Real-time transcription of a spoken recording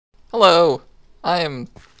Hello! I am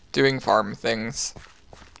doing farm things.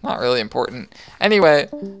 Not really important. Anyway,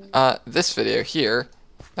 this video here,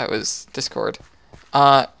 that was Discord,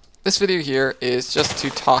 this video here is just to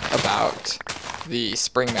talk about the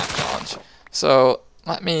Spring Map Challenge. So,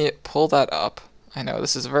 let me pull that up. I know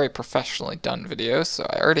this is a very professionally done video, so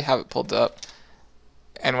I already have it pulled up.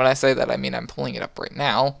 And when I say that, I mean I'm pulling it up right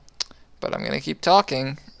now. But I'm going to keep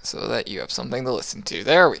talking so that you have something to listen to.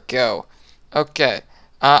 There we go. Okay.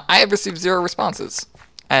 I have received 0 responses,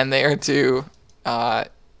 and they are due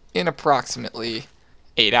in approximately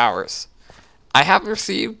 8 hours. I have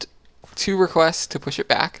received 2 requests to push it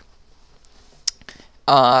back,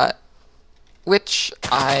 which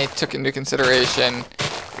I took into consideration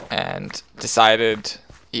and decided,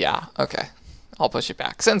 yeah, okay, I'll push it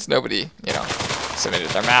back, since nobody, submitted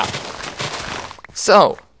their map.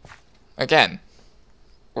 So, again,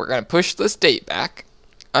 we're going to push this date back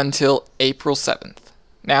until April 7th.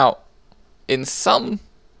 Now, in some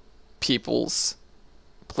people's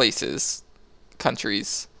places,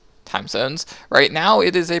 countries, time zones, right now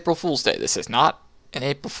it is April Fool's Day. This is not an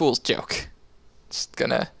April Fool's joke. Just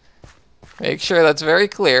gonna make sure that's very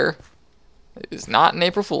clear. It is not an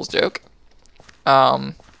April Fool's joke.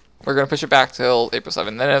 We're gonna push it back till April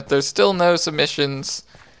 7th. Then if there's still no submissions,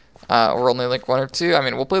 or only like 1 or 2, I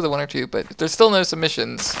mean, we'll play the 1 or 2, but if there's still no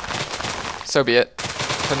submissions, so be it.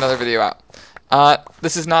 Put another video out.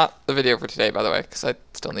 This is not the video for today, by the way, because I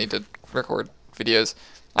still need to record videos.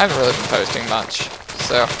 I haven't really been posting much,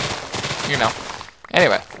 so,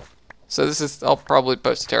 Anyway, so I'll probably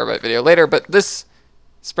post a terabyte video later, but this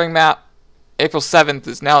spring map, April 7th,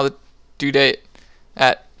 is now the due date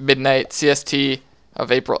at midnight CST of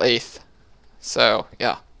April 8th. So,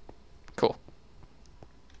 yeah, cool.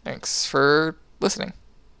 Thanks for listening.